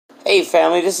Hey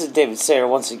family, this is David Sayer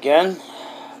once again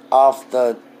off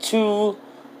the #2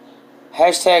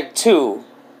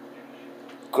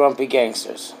 Grumpy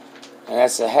Gangsters. And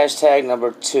that's the hashtag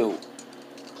number 2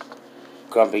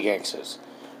 Grumpy Gangsters.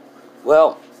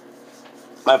 Well,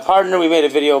 my partner, we made a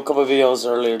couple of videos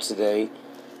earlier today,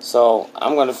 so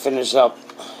I'm going to finish up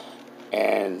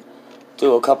and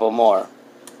do a couple more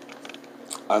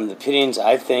on the opinions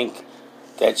I think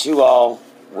that you all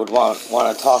would want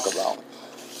to talk about.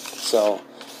 So,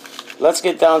 let's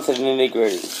get down to the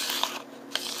nitty-gritty.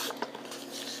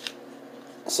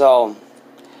 So,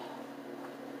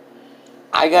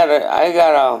 I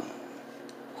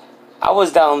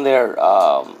was down there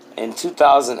in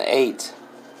 2008,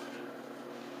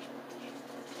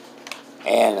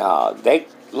 and they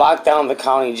locked down the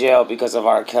county jail because of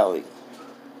R. Kelly.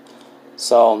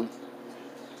 So,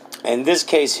 in this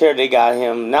case here, they got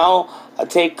him. Now, a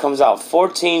tape comes out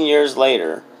 14 years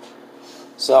later.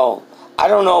 So, I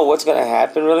don't know what's going to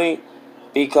happen, really,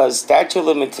 because statute of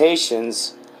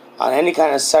limitations on any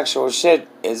kind of sexual shit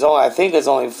is only, I think it's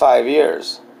only 5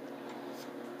 years.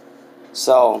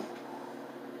 So,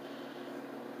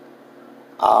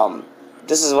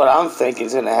 this is what I'm thinking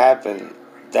is going to happen,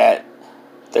 that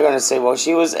they're going to say, well,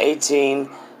 she was 18.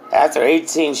 After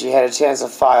 18, she had a chance to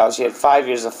file. She had 5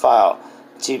 years to file.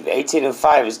 18 and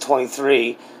 5 is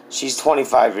 23. She's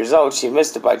 25 years old. She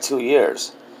missed it by 2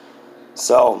 years.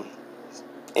 So,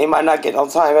 he might not get no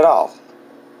time at all.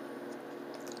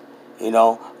 You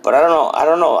know, but I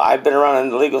don't know. I've been around in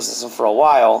the legal system for a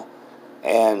while,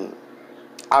 and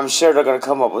I'm sure they're going to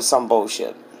come up with some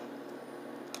bullshit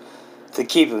to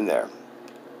keep him there.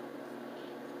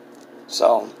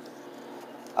 So,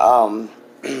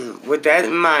 with that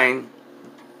in mind,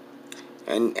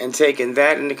 and taking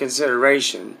that into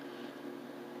consideration,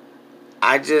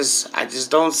 I just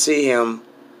don't see him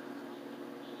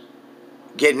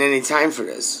getting any time for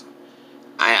this.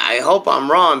 I hope I'm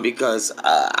wrong, because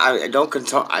I don't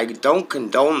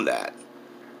condone that.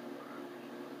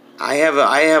 I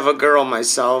have a girl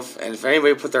myself, and if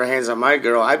anybody put their hands on my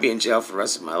girl, I'd be in jail for the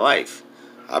rest of my life.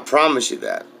 I promise you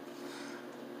that.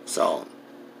 So,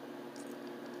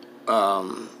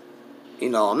 you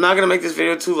know, I'm not gonna make this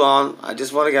video too long. I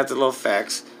just want to get the little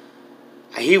facts.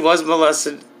 He was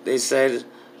molested, they said,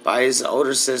 by his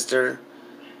older sister.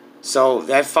 So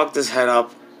that fucked his head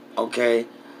up, okay?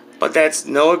 But that's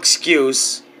no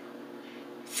excuse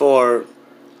for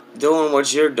doing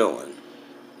what you're doing.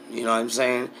 You know what I'm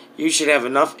saying? You should have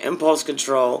enough impulse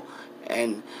control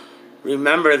and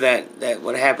remember that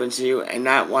what happened to you, and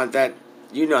not want that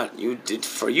not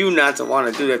to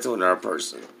want to do that to another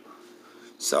person.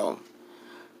 So,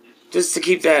 just to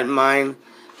keep that in mind,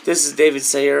 this is David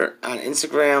Sayer on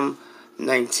Instagram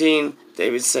 19,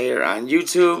 David Sayer on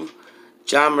YouTube,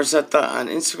 John Merceta on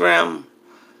Instagram.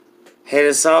 Hit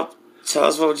us up. Tell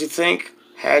us what you think.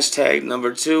 Hashtag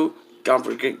number 2,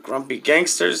 Grumpy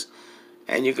Gangsters.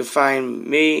 And you can find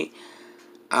me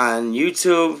on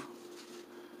YouTube,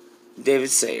 David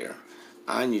Sayer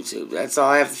on YouTube. That's all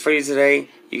I have for you today.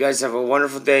 You guys have a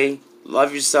wonderful day.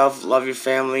 Love yourself. Love your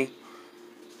family.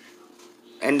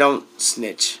 And don't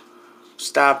snitch.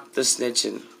 Stop the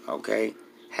snitching, okay?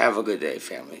 Have a good day,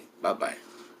 family. Bye-bye.